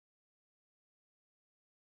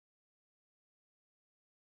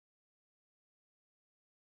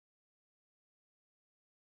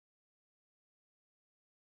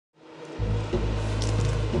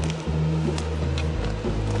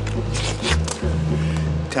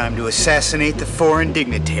Time to assassinate the foreign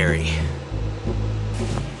dignitary.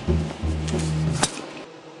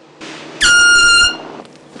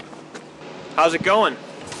 How's it going?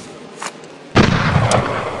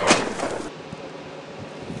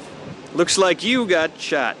 Looks like you got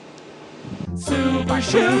shot. Super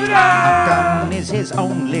shooter! A gun is his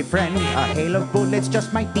only friend. A hail of bullets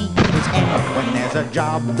just might be his end. When there's a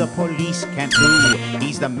job the police can't do,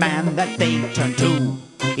 he's the man that they turn to.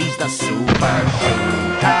 He's the super shooter!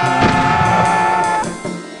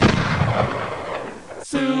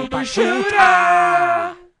 Super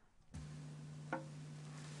shooter!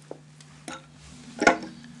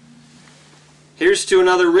 Here's to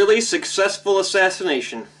another really successful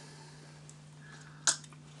assassination.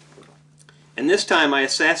 And this time I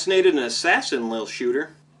assassinated an assassin, little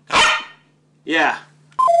shooter. Yeah.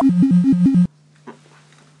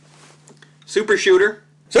 Super shooter.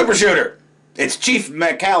 Super shooter! It's Chief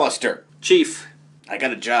McAllister. Chief. I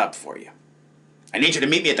got a job for you. I need you to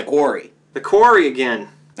meet me at the quarry. The quarry again.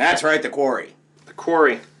 That's right, the quarry. The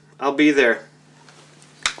quarry. I'll be there.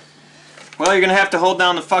 Well, you're gonna have to hold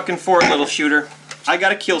down the fucking fort, little shooter. I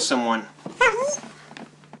gotta kill someone.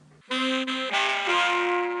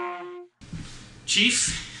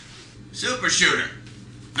 Chief? Super shooter.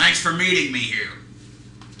 Thanks for meeting me here.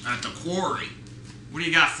 At the quarry. What do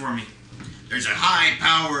you got for me? There's a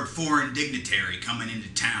high-powered foreign dignitary coming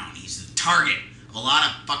into town. He's the target of a lot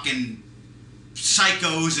of fucking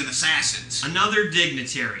psychos and assassins. Another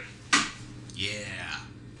dignitary. Yeah.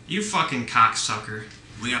 You fucking cocksucker.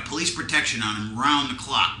 We got police protection on him round the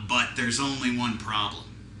clock, but there's only one problem.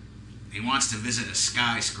 He wants to visit a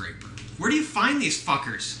skyscraper. Where do you find these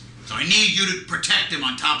fuckers? So I need you to protect him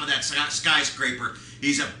on top of that skyscraper.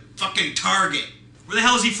 He's a fucking target. Where the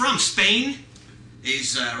hell is he from? Spain?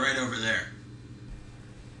 He's right over there.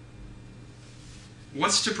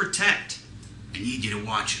 What's to protect? I need you to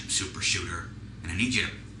watch him, super shooter. And I need you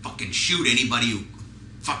to fucking shoot anybody who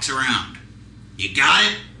fucks around. You got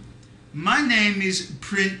it? My name is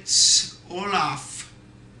Prince Olaf.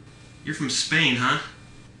 You're from Spain, huh?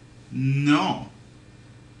 No.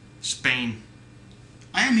 Spain.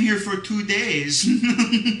 I am here for 2 days.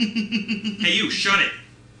 Hey, you, shut it.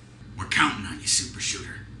 We're counting on you, super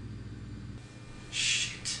shooter.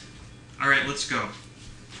 Shit. Alright, let's go.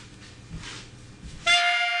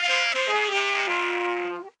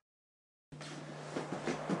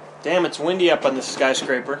 Damn, it's windy up on this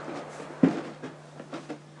skyscraper.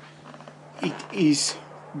 It is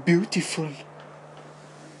beautiful.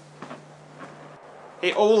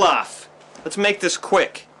 Hey, Olaf. Let's make this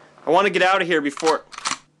quick. I want to get out of here before...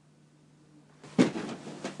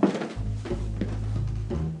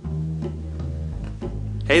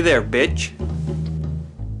 Hey there, bitch.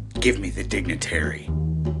 Give me the dignitary.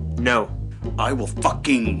 No. I will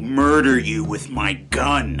fucking murder you with my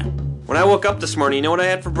gun. When I woke up this morning, you know what I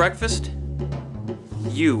had for breakfast?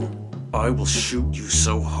 You. I will shoot you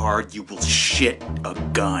so hard you will shit a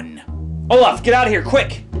gun. Olaf, get out of here,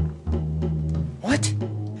 quick! What?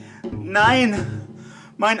 Nein,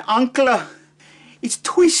 mein Uncle. It's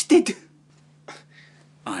twisted.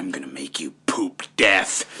 I'm gonna make you poop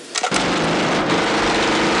death.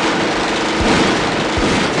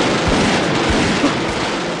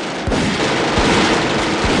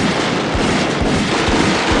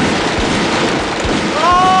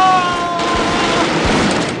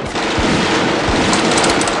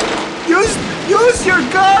 Use your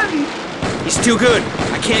gun! He's too good.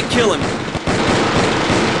 I can't kill him.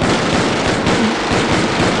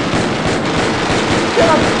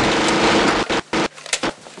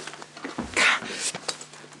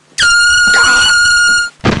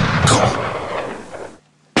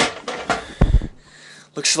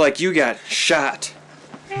 Looks like you got shot.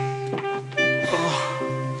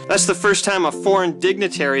 Oh, that's the first time a foreign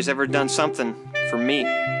dignitary's ever done something for me.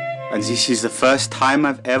 And this is the first time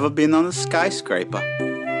I've ever been on a skyscraper.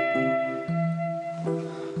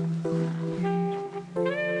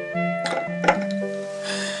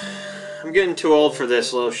 I'm getting too old for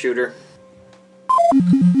this, little shooter.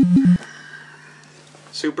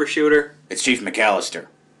 Super shooter. It's Chief McAllister.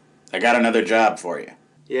 I got another job for you.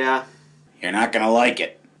 Yeah. You're not gonna like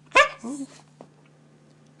it.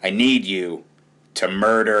 I need you to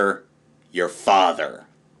murder your father.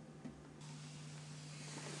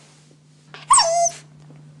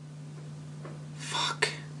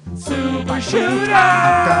 Super shooter!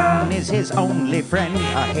 A gun is his only friend.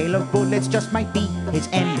 A hail of bullets just might be his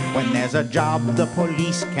end. When there's a job the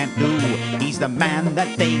police can't do, he's the man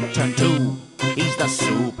that they turn to. He's the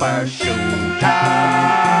super shooter!